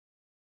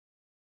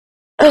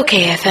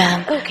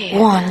okayfm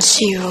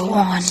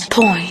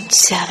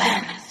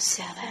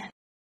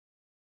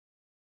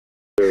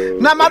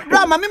 101.7. Now, my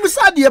brother, me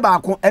musadi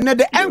about and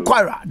the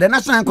enquirer, the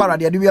national enquirer,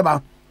 the idea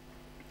about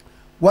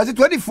was it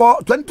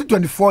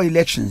 2024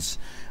 elections.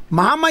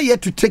 Mahama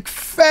yet to take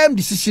firm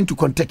decision to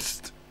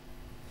contest.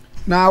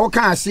 Now, what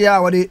can I say?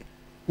 What the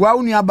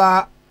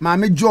Wauniaba,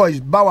 Mami Joyce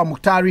Bawa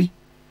Mutari,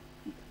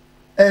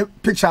 a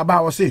picture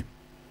about say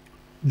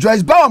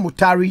Joyce Bawa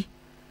Mutari,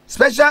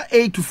 special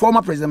aide to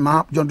former President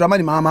John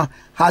Dramani Mahama,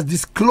 has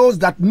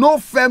disclosed that no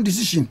firm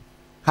decision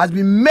has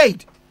been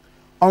made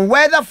on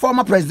whether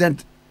former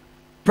president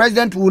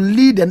will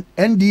lead an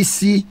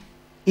NDC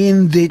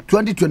in the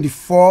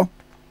 2024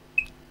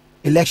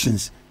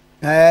 elections.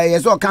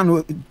 Yes, all kind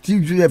of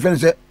TV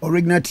friends say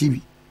original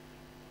TV.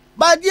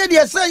 But yeah,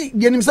 they say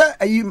him say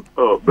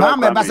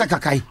Mahama Basa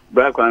Kakai.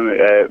 Black one,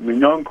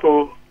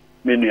 Minyonko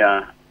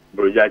Minia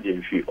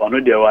Brojaji Mfi. Ono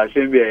de wa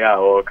sembe ya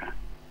oka.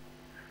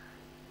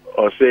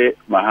 Or say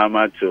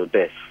Mahama to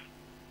death.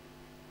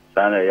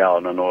 Sana ya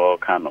ono no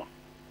kano.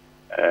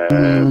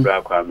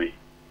 Black one.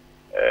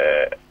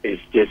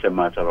 It's just a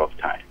matter of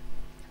time.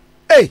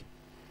 Hey,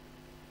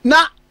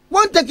 now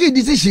won't take a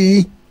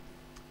decision.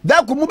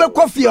 That could move a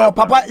coffee or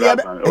papa.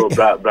 Black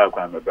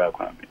one.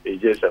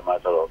 It's just a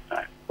matter of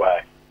time.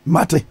 Why?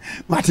 Mate.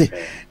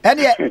 And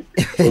yet,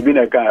 being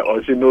a guy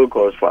also no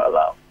cause for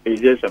alarm. It's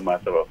just a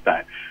matter of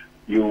time.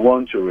 You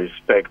want to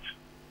respect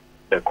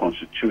the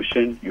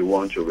Constitution. You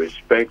want to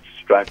respect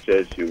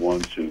structures. You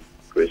want to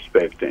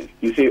respect things.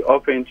 You see,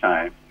 open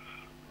time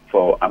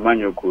for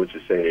Amanyoko to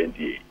say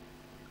NDA.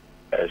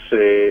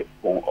 Say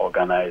won't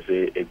organize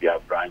a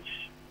branch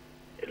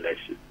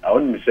election. I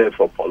wouldn't say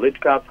for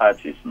political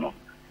parties, no.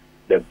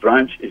 The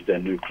branch is the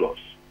nucleus.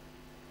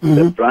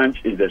 The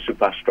branch is the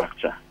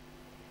superstructure.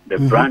 The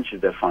branch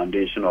is the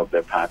foundation of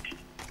the party.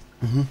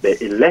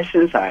 The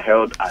elections are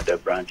held at the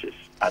branches,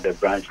 at the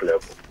branch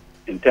level,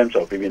 in terms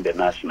of even the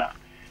national.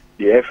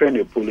 The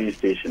FNA polling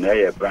station,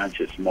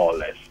 branches more or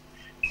less.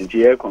 In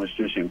the air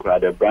constitution,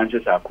 the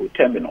branches are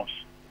co-terminus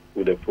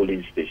with the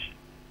polling station.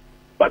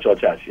 But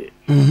what I say,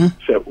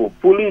 so a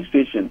polling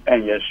station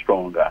and you're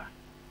stronger,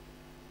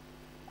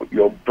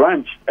 your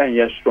branch and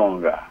you're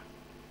stronger.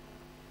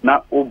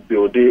 Now,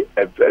 build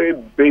a very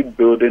big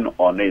building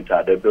on it,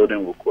 the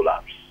building will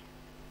collapse.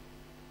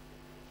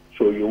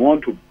 So you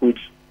want to put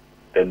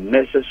the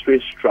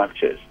necessary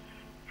structures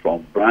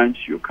from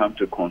branch, you come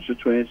to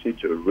constituency,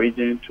 to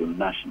region, to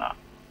national.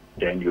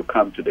 Then you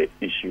come to the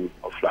issue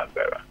of flag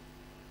bearer.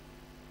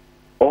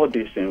 All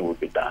these things will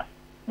be done.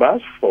 But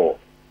as for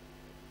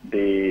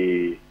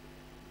the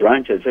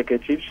branch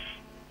executives,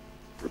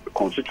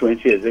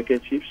 constituency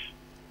executives,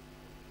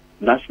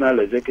 national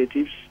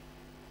executives,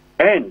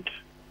 and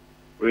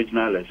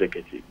regional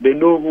executives, they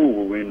know who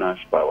will win as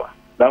power.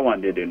 That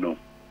one they know.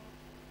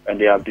 And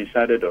they have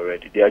decided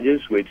already. They are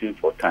just waiting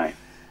for time.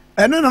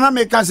 And no,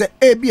 make us say,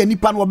 A, B, and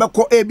Nipan will be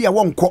A, B,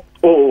 won't call.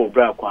 Oh,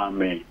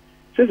 Brakwame.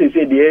 Since they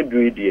say the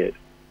Edudzi did,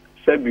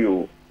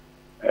 Sebu,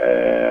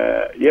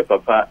 yeah,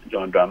 Papa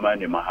John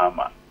Dramani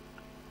Mahama,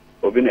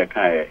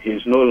 Obinekaya,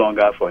 he's no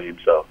longer for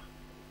himself.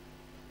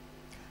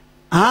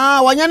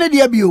 Wanyane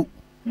debut.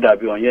 That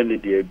be on any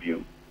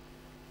debut.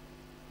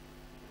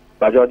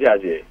 But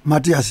Georgia,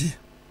 Matiasi.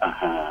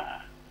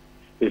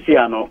 You see,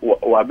 I know,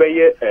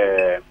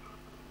 Wabeye,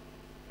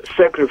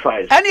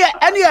 sacrifice. And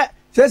yet,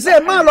 say,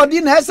 man, Lord,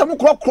 you have some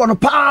clock on a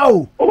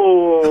pow.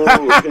 Oh, you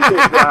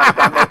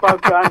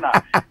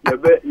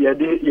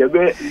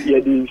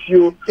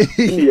few,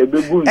 you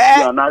be good,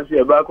 and I see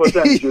about what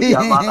I should be a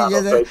man.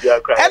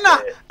 And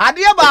I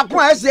dear back when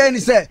I say, and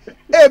he said,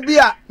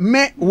 Ebia,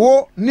 me,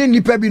 wo,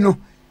 Nini Pebino.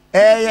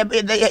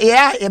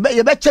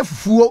 You bet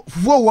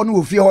for one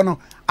with your honor.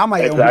 Am I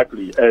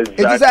exactly?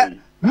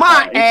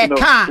 Ma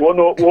can't. One,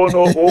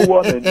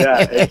 and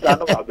yeah, it's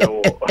not about the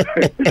war.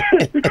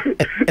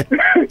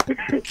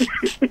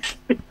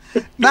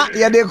 Now,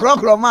 yeah, the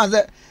clock romance,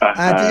 and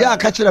yeah,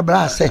 catch the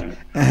brass. I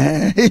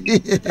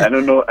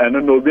don't know,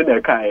 been a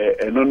kind,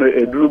 and no,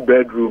 a blue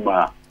bedroom,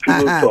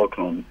 people talk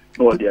on,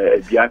 no,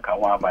 the Biaka,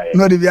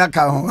 no, the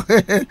Biaka.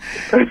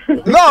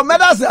 No,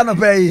 Medas and a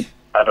pay.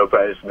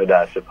 Unauthorized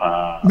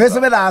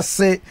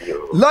say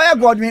Lawyer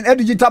Godwin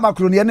Edudzi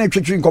Tamakloe and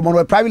featuring common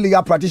with private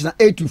legal practitioner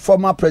aide to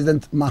former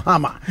President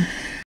Mahama.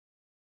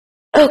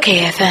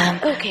 okayfm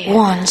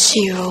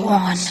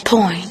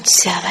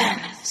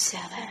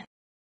 101.7.